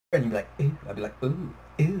and you'd be like, ooh. I'd be like, ooh,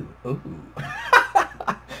 ooh, ooh.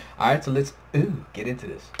 Alright, so let's get into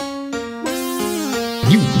this.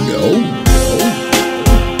 You know.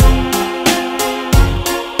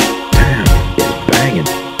 Damn, it's banging.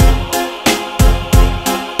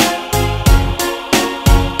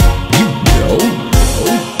 You know.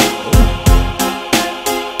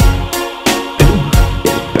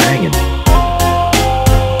 It's banging.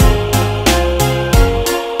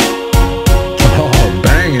 Oh,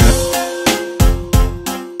 banging.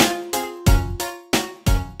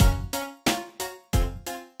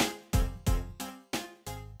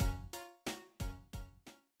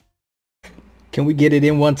 Can we get it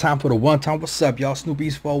in one time for the one time? What's up, y'all?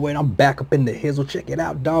 Snoopy's 4-way, and I'm back up in the hizzle. Check it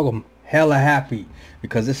out, dog. I'm hella happy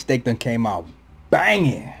because this steak done came out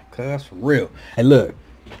banging. Cuz for real. Hey, look.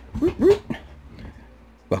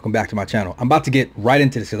 Welcome back to my channel. I'm about to get right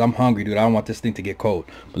into this because I'm hungry, dude. I don't want this thing to get cold.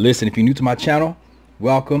 But listen, if you're new to my channel,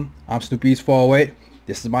 welcome. I'm Snoopy's 4-way.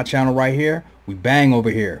 This is my channel right here. We bang over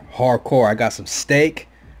here. Hardcore. I got some steak,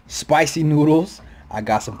 spicy noodles. I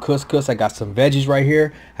got some couscous. I got some veggies right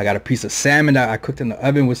here. I got a piece of salmon that I cooked in the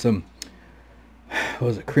oven with some, what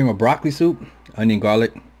was it, cream of broccoli soup, onion,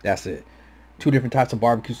 garlic. That's it. 2 different types of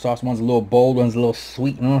barbecue sauce. One's a little bold, one's a little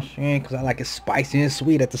sweet. You know what I'm saying? Because I like it spicy and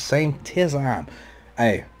sweet at the same time.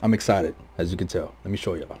 Hey, I'm excited, as you can tell. Let me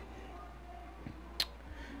show y'all.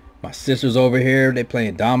 My sister's over here. They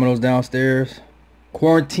playing dominoes downstairs.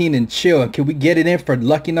 Quarantine and chill. And can we get it in for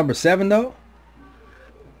lucky number 7, though?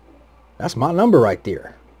 That's my number right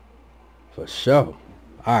there. For sure.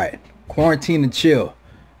 Alright. Quarantine and chill.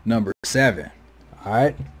 Number 7.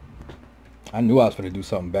 Alright. I knew I was going to do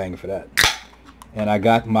something banging for that. And I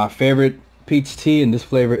got my favorite peach tea. And this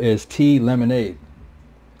flavor is tea lemonade.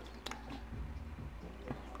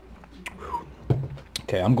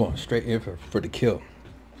 Okay, I'm going straight in for the kill.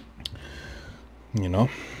 You know.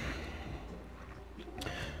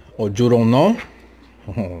 Oh, you don't know?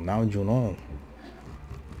 Oh, now you know.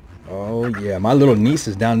 Oh yeah, my little niece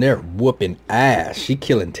is down there whooping ass. She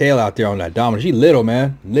killing tail out there on that domino. She little,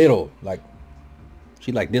 man, little, like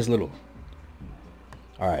she like this little.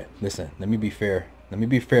 All right, listen. Let me be fair. Let me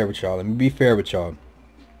be fair with y'all. Let me be fair with y'all,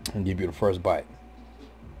 and give you the first bite.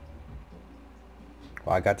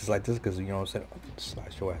 Well, I got this like this because you know what I'm saying.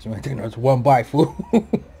 Slice your ass. You ain't taking that's one bite, fool.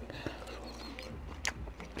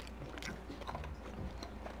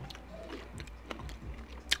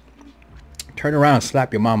 Turn around and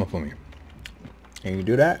slap your mama for me. Can you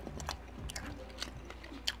do that?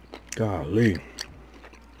 Golly.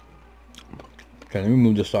 Okay, let me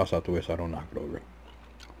move the sauce out the way so I don't knock it over.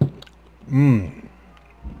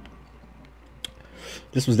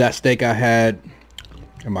 This was that steak I had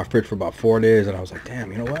in my fridge for about 4 days, and I was like,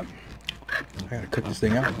 damn, you know what? I gotta cook this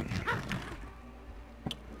thing out.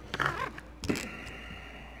 What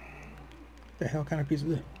the hell kind of piece is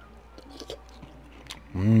this?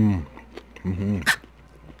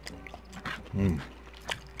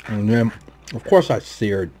 And then, of course, I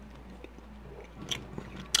seared.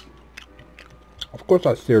 Of course,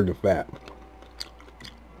 I seared the fat.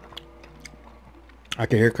 I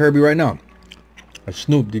can hear Kirby right now.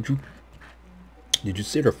 Snoop, did you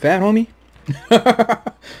sear the fat, homie?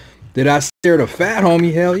 Did I sear the fat,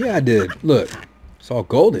 homie? Hell yeah, I did. Look, it's all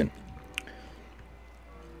golden.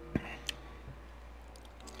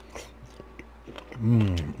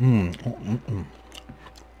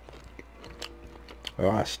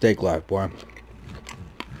 Oh, that's steak life, boy.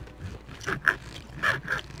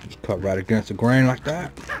 Just cut right against the grain like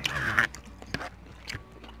that.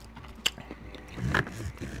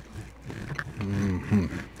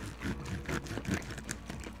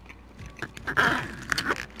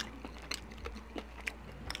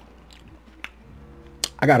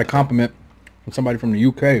 I got a compliment from somebody from the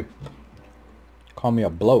UK. Call me a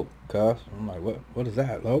bloke, cuz. I'm like, what is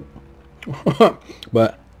that, bloke?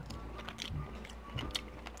 But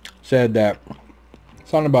said that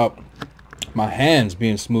something about my hands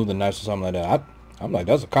being smooth and nice or something like that. I'm like,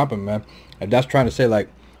 that's a compliment, man. And that's trying to say, like,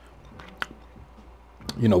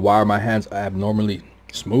 you know, why are my hands abnormally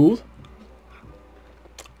smooth?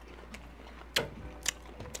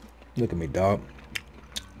 Look at me, dog.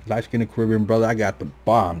 Light-skinned Caribbean brother. I got the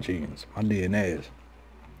bomb genes. My DNA is.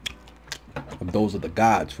 Those are the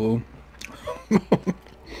gods, fool.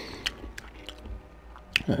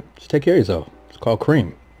 Yeah, just take care of yourself. It's called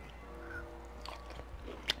cream.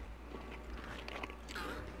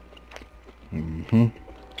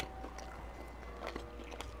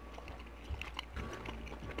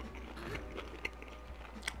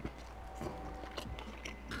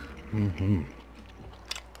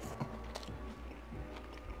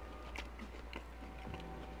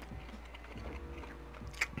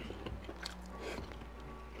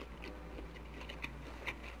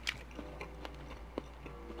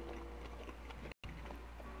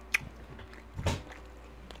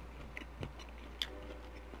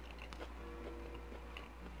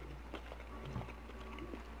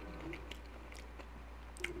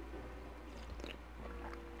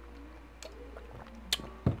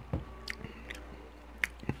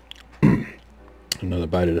 Another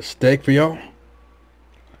bite of the steak for y'all.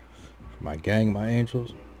 For my gang, my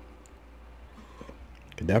angels.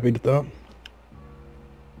 Could that be the thumb?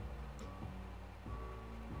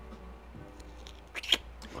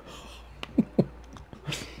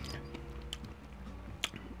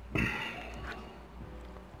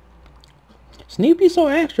 Snoopy so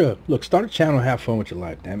extra. Look, start a channel and have fun with your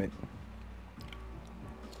life, damn it.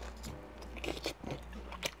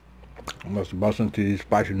 I must have bust into these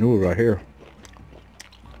spicy noodles right here.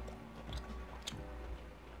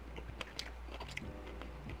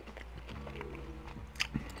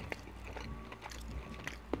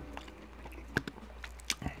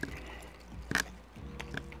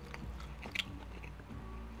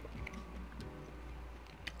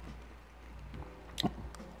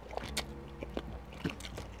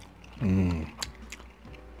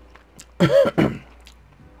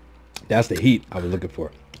 That's the heat I was looking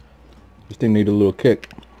for. This thing need a little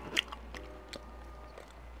kick.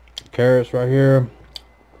 Carrots right here.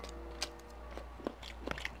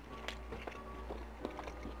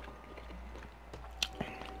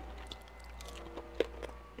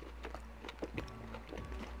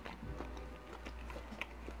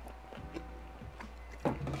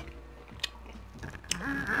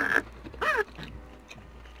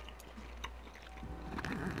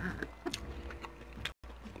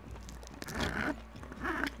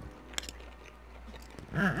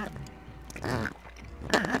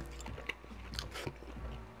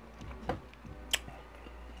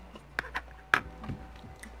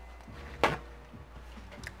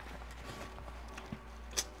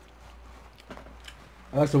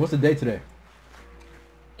 Alexa, what's the date today?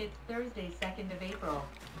 It's Thursday, 2nd of April.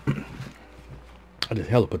 I just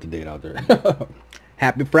hella put the date out there.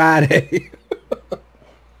 Happy Friday.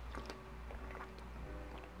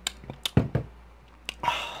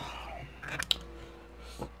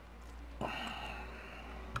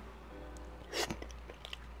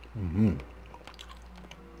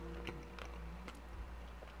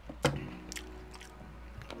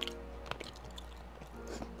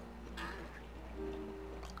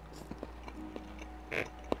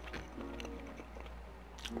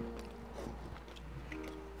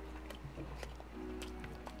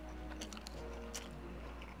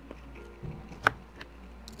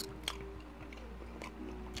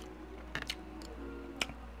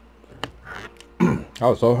 I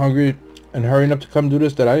was so hungry and hurrying up to come do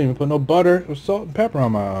this that I didn't even put no butter or salt and pepper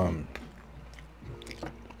on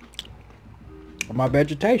my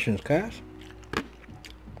vegetations, guys.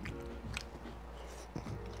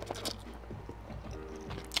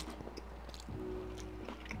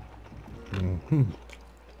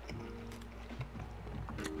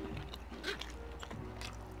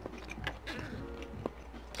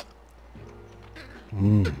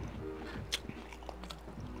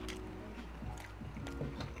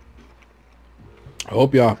 I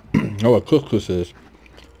hope y'all know what couscous is.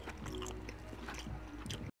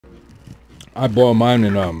 I boil mine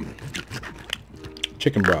in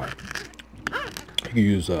chicken broth. You can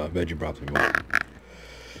use veggie broth if you want.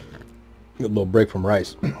 Get a little break from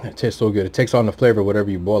rice. It tastes so good. It takes on the flavor of whatever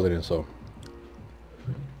you boil it in. So.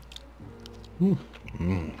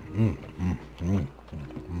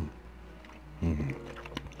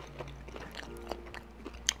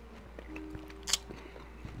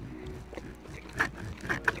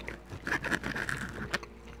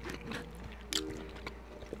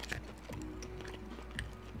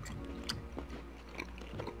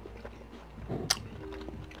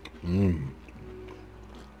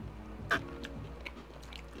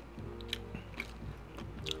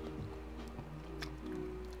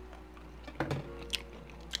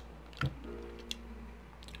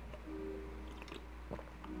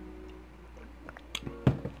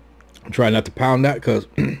 Try not to pound that because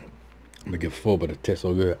I'm gonna get full, but it tastes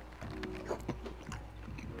so good.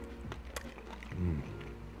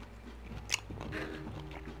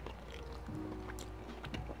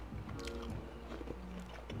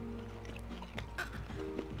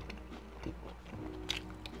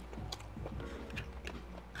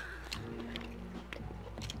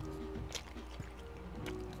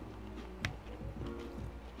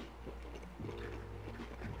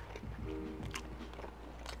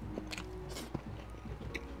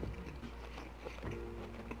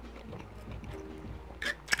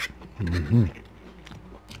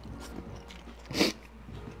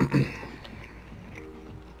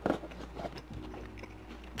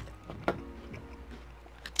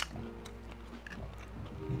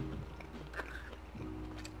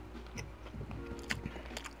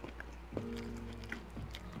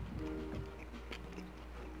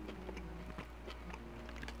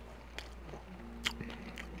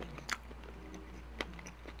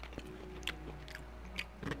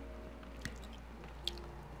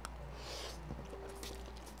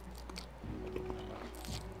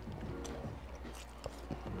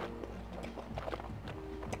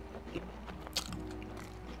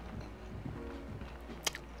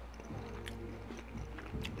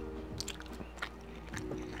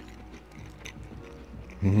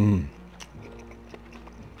 See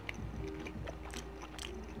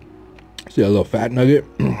a little fat nugget.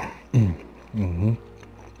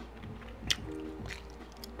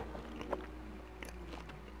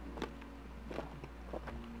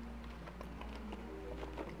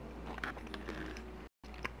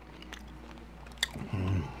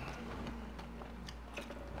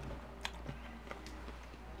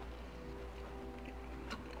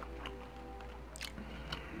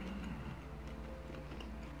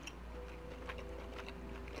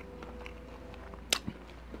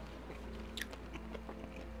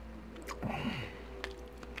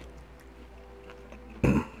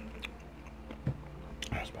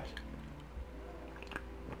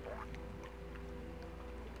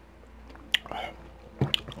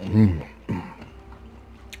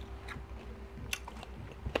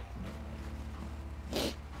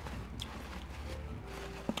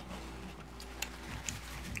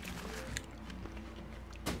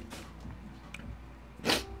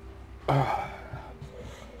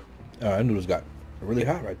 That noodles got really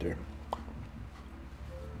hot right there.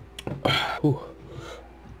 Whew.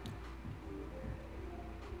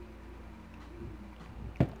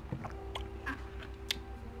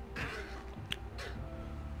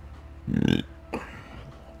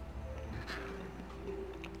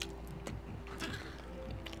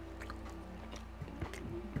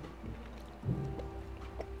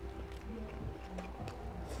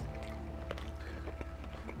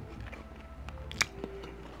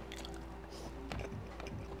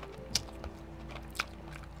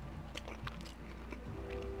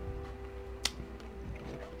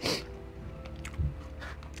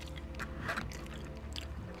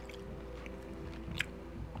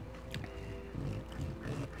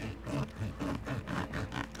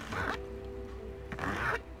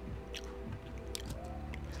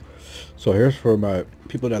 So here's for my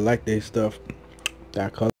people that like their stuff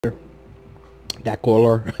that color.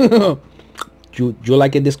 Do you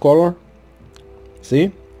like it this color?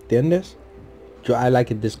 See? ¿Entiendes? I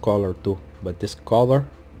like it this color too, but this color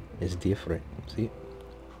is different. See?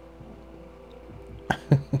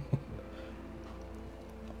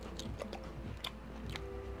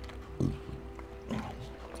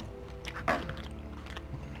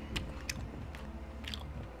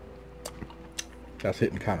 That's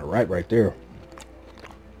hitting kind of right there.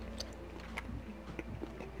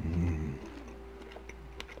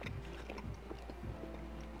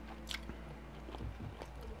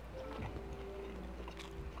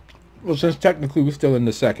 Well, since technically we're still in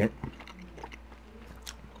the second.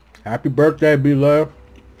 Happy birthday, B-Love.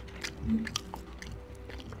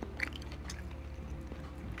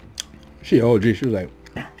 She OG. She was like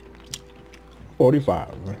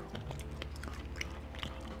 45. Man.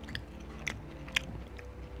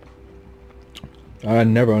 I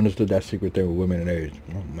never understood that secret thing with women and age.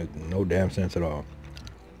 Don't make no damn sense at all.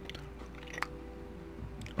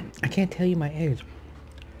 I can't tell you my age.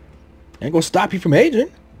 Ain't gonna stop you from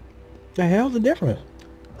aging. The hell's the difference?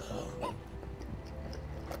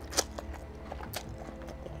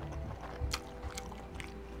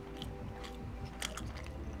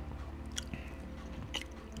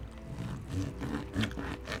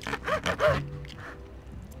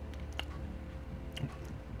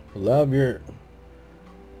 Love your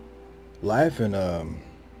life and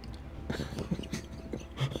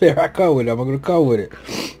there I come with it. I'm gonna come with it.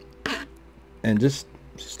 And just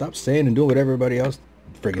stop saying and doing what everybody else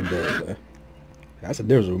friggin' does. Man. That's the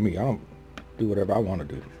difference with me. I don't do whatever I want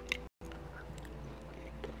to do.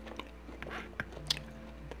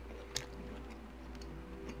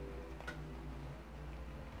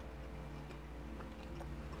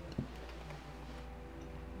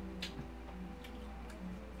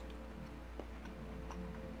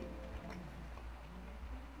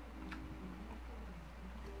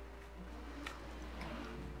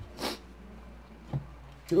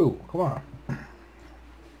 Ooh, come on.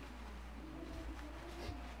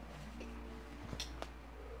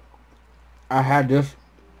 I had this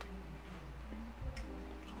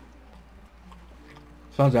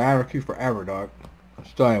Sons of Anarchy forever, dog. I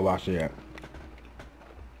still ain't watched it yet.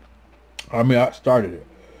 I mean, I started it.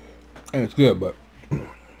 And it's good, but I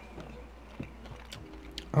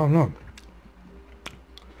don't know.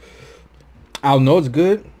 I'll know it's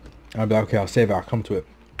good. I'll be like, okay, I'll save it. I'll come to it.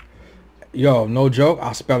 Yo, no joke.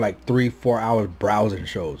 I'll spend like 3-4 hours browsing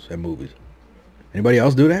shows and movies. Anybody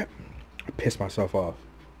else do that? I piss myself off.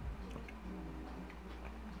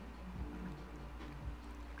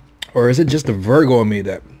 Or is it just the Virgo in me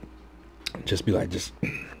that just be like, just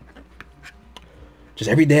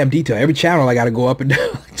every damn detail, every channel I gotta go up and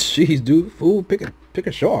down. Jeez, dude, fool, pick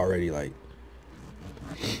a show already. Like,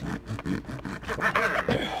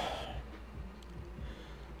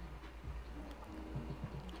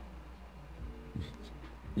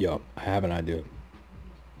 Yo, I have an idea.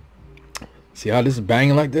 See how this is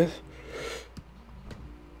banging like this?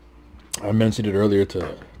 I mentioned it earlier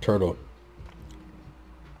to Turtle.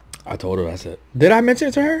 I told her, I said, did I mention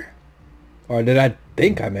it to her? Or did I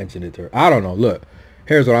think I mentioned it to her? I don't know. Look,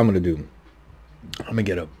 here's what I'm going to do. I'm going to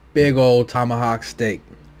get a big old tomahawk steak.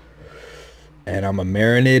 And I'm going to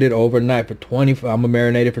marinate it overnight for 24 I'm going to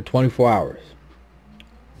marinate it for 24 hours.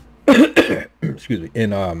 Excuse me.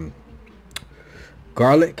 In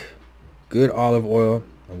garlic, good olive oil,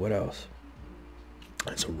 and what else?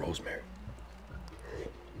 And some rosemary.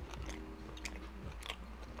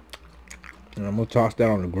 And I'm going to toss that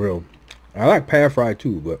on the grill. I like pan fried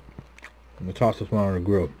too, but I'm going to toss this one on the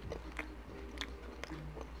grill.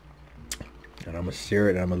 And I'm going to sear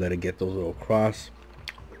it and I'm going to let it get those cross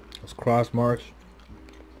marks.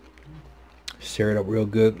 Sear it up real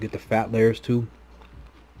good. Get the fat layers too.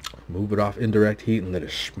 Move it off indirect heat and let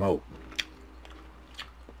it smoke.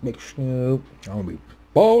 Big Snoop. I'm going to be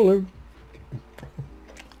bowling.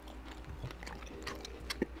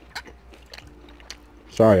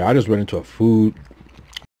 Sorry, I just went into a food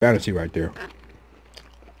fantasy right there.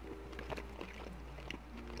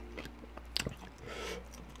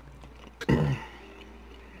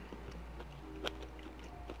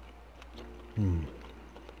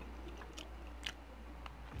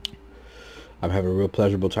 I'm having a real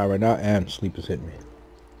pleasurable time right now, and sleep is hitting me.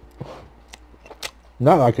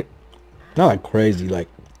 Not like crazy, like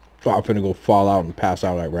oh, I'm finna go fall out and pass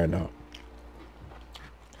out like right now.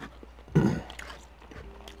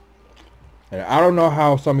 And I don't know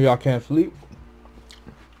how some of y'all can't sleep,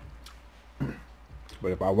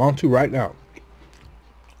 but if I want to right now,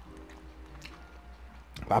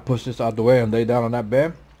 if I push this out the way and lay down on that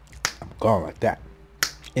bed, I'm gone like that.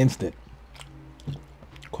 Instant.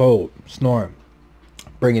 Cold, snoring,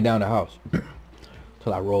 bring it down the house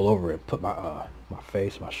till I roll over and put my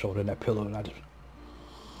face, my shoulder in that pillow, and I just,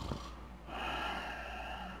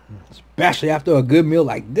 especially after a good meal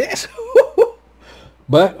like this.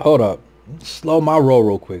 But hold up. Slow my roll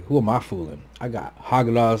real quick. Who am I fooling? I got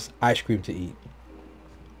HigerVibrations ice cream to eat.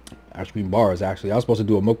 Ice cream bars, actually. I was supposed to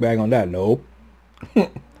do a mukbang on that. Nope.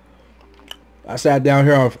 I sat down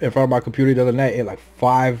here in front of my computer the other night, ate like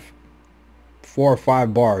 4 or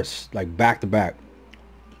 5 bars, like back to back.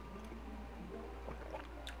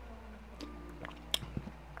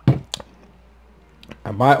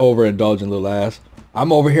 I might overindulge in little ass.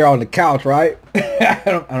 I'm over here on the couch, right?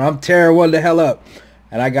 And I'm tearing one the hell up.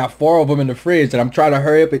 And I got 4 of them in the fridge, and I'm trying to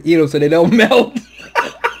hurry up and eat them so they don't melt.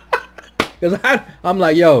 Because I'm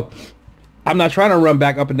like, yo, I'm not trying to run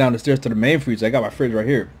back up and down the stairs to the main fridge. I got my fridge right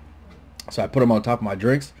here. So I put them on top of my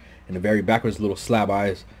drinks, and the very back was a little slab of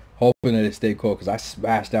ice, hoping that it stayed cold, because I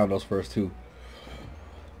smashed down those first 2.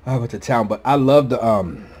 I went to town, but I love the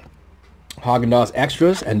Haagen-Dazs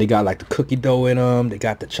extras, and they got like the cookie dough in them. They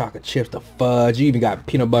got the chocolate chips, the fudge. You even got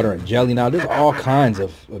peanut butter and jelly now. There's all kinds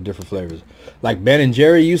of different flavors. Like Ben and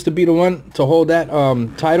Jerry used to be the one to hold that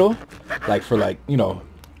title, like for like, you know,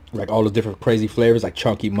 like all those different crazy flavors like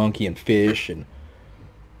chunky monkey and fish and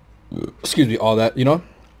excuse me, all that, you know.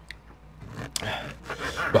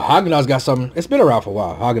 But Haagen-Dazs got something. It's been around for a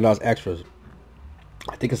while. Haagen-Dazs extras.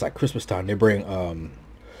 I think it's like Christmas time. They bring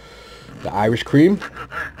the Irish cream,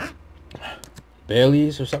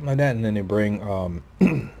 Bailey's or something like that, and then they bring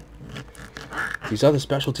these other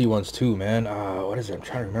specialty ones too, man. What is it? I'm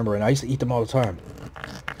trying to remember, and I used to eat them all the time.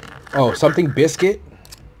 Oh, something biscuit.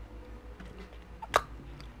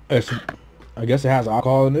 I guess it has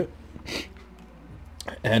alcohol in it.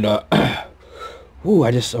 And ooh,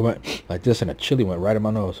 I went like this, and a chili went right in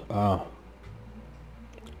my nose.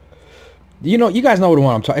 You know, you guys know what the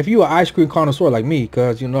one I'm talking. If you an ice cream connoisseur like me,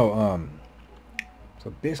 cause you know, it's a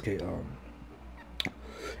biscuit.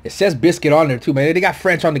 It says biscuit on there too, man. They got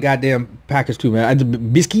French on the goddamn package too,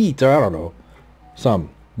 man. Biscuit, or I don't know, some,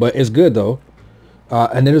 but it's good though.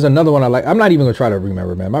 And then there's another one I like. I'm not even gonna try to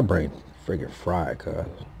remember, man. My brain friggin' fried, cuz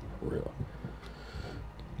for real.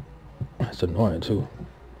 It's annoying too.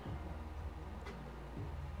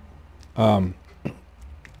 But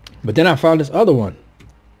then I found this other one,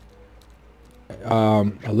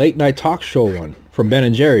 a late night talk show one from Ben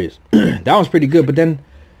and Jerry's. That one's pretty good. But then,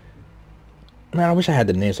 man, I wish I had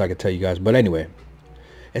the name so I could tell you guys. But anyway,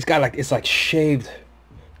 it's got like, it's like shaved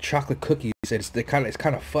chocolate cookies. It's kind of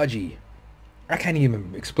fudgy. I can't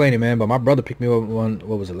even explain it, man. But my brother picked me up one.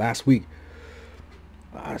 What was it, last week?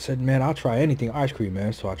 I said, man, I'll try anything ice cream,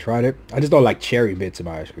 man. So I tried it. I just don't like cherry bits in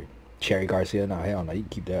my ice cream. Cherry Garcia, nah, hell no, you can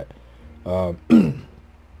keep that.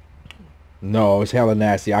 No, it's hella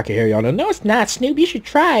nasty. I can hear y'all. No, it's not, Snoop. You should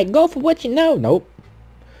try it. Go for what you know. Nope.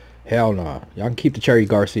 Hell no. Y'all can keep the Cherry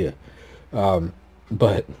Garcia.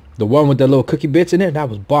 But the one with the little cookie bits in it, that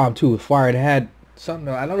was bomb too. It was fire. It had something,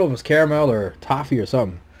 I don't know if it was caramel or toffee or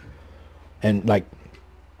something. And like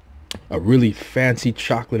a really fancy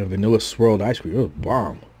chocolate and vanilla swirled ice cream. It was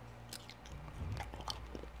bomb.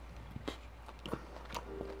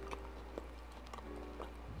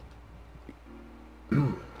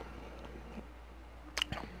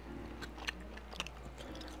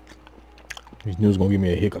 These noodles gonna give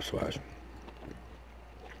me a hiccup splash.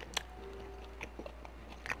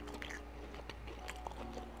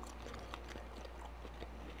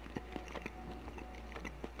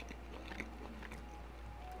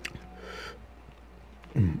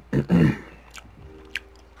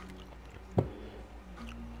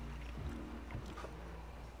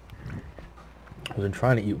 I've been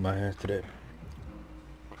trying to eat with my hands today.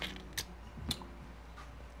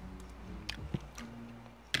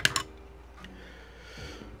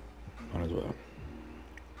 Might as well.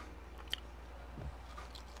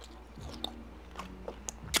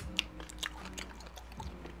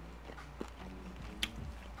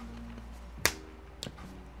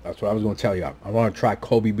 That's what I was going to tell y'all. I want to try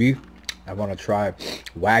Kobe beef. I want to try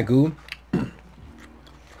Wagyu.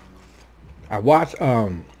 I watched,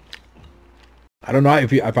 I don't know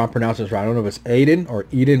if I'm pronouncing this right. I don't know if it's Aiden or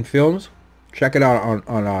Eden Films. Check it out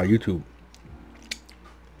on YouTube.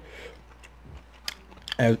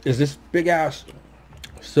 And it's this big ass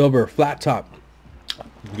silver flat top.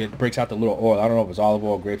 It breaks out the little oil. I don't know if it's olive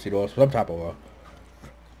oil, grapeseed oil, some type of oil.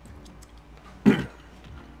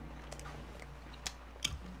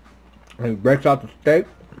 And he breaks out the steak,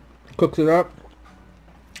 cooks it up.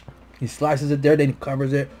 He slices it there, then he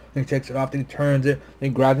covers it, then he takes it off, then he turns it, then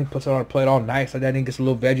he grabs it, puts it on a plate all nice like that, then he gets a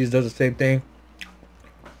little veggies, does the same thing.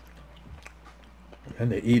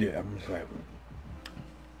 And they eat it. I'm just like,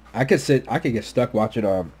 I could get stuck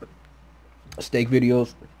watching steak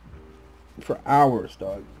videos for hours,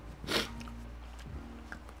 dog.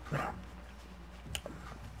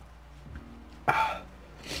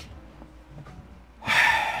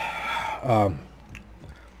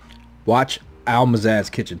 Watch Al Mazaz's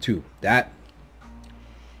Kitchen too. That's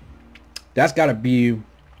gotta be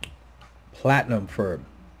platinum for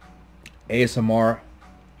ASMR,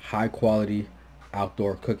 high quality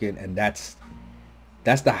outdoor cooking, and that's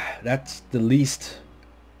the least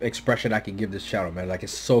expression I can give this channel, man. Like,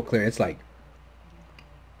 it's so clear. It's like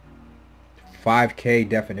 5K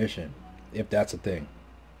definition, if that's a thing.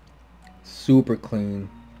 Super clean.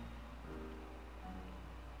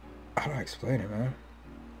 How do I explain it, man?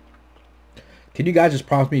 Can you guys just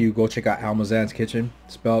promise me you go check out Al Mazaz's Kitchen?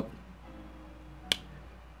 Spelled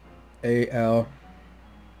ALMAZAN.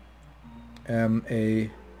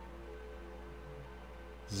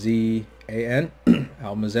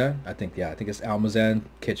 Al Mazaz. I think it's Al Mazaz's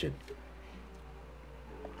Kitchen.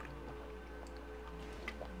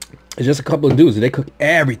 It's just a couple of dudes. They cook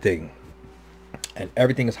everything, and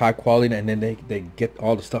everything is high quality. And then they get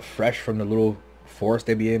all the stuff fresh from the little forest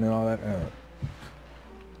they be in and all that.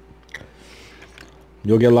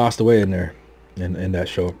 You'll get lost away in there, in that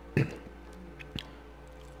show.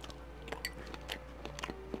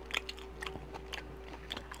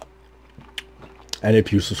 And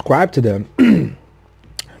if you subscribe to them,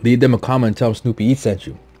 leave them a comment and tell them SnoopyEats sent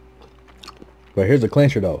you. But here's the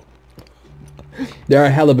clincher though. They're a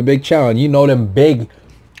hell of a big channel, and you know them big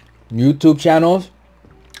YouTube channels.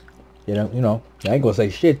 You know, I ain't gonna say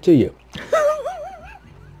shit to you.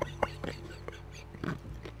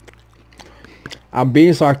 I'm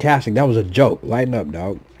being sarcastic. That was a joke. Lighten up,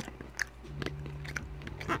 dog.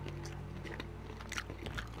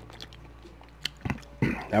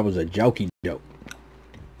 That was a jokey joke.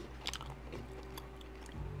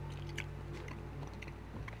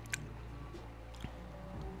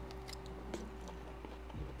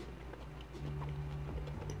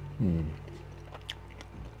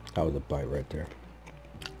 That was a bite right there.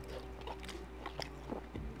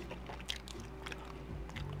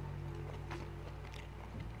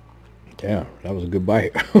 Damn, that was a good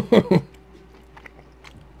bite. That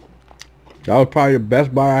was probably the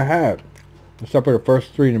best bite I had, except for the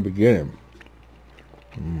first three in the beginning.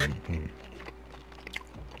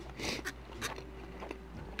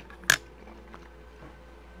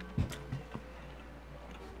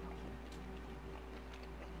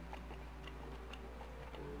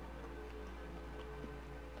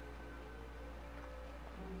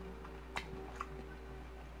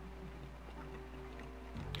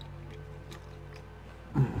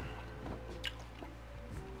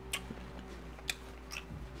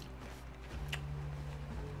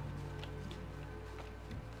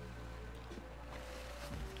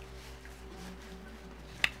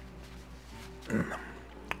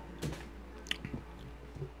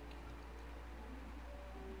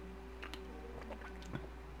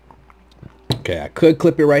 Okay, I could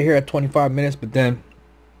clip it right here at 25 minutes, but then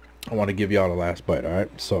I want to give y'all the last bite. All right,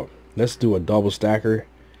 so let's do a double stacker.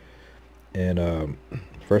 And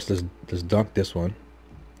first let's dunk this one,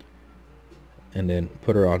 and then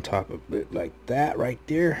put her on top of it like that right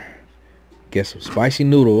there. Get some spicy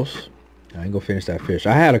noodles. I ain't gonna finish that fish.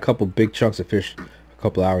 I had a couple big chunks of fish a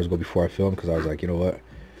couple hours ago before I filmed, because I was like, you know what,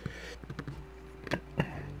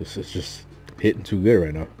 this is just hitting too good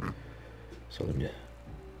right now. So let me,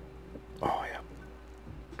 oh yeah,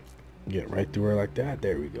 get right through her like that.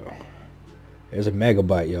 There we go. There's a mega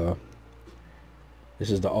bite, y'all. This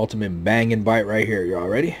is the ultimate banging bite right here. Y'all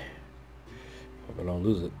ready? Hope I don't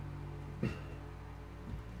lose it.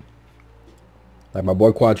 Like my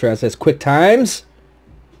boy Quadrat says, quick times.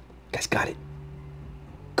 You guys got it.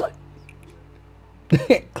 Good.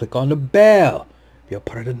 Click on the bell. Be a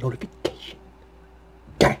part of the notification.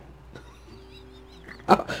 Okay.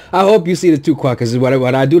 I hope you see the two quad, because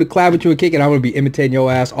when I do the clap with you and kick it, I'm going to be imitating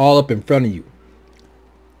your ass all up in front of you.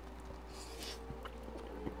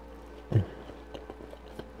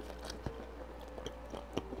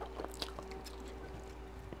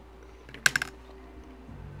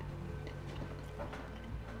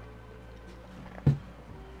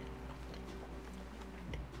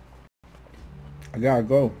 I gotta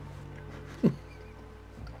go.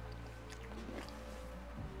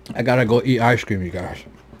 I gotta go eat ice cream, you guys.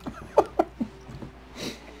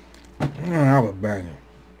 That was banging.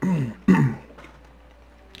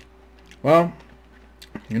 Well,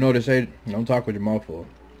 you know they say, don't talk with your mouth full.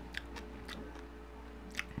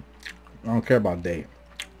 I don't care about day.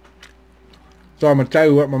 So I'm gonna tell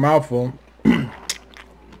you what my mouth full.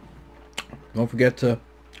 Don't forget to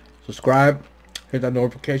subscribe, hit that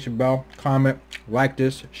notification bell, comment, like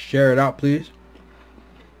this, share it out, please.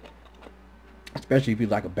 Especially if you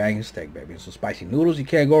like a banging steak, baby. Some spicy noodles, you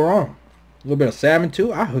can't go wrong. A little bit of salmon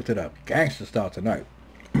too. I hooked it up gangster style tonight.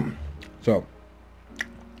 So,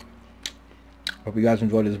 hope you guys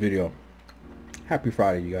enjoyed this video. Happy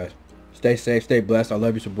Friday, you guys. Stay safe, stay blessed. I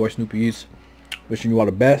love you, some boy SnoopyEats. Wishing you all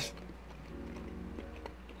the best.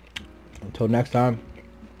 Until next time,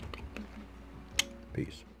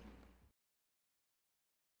 peace.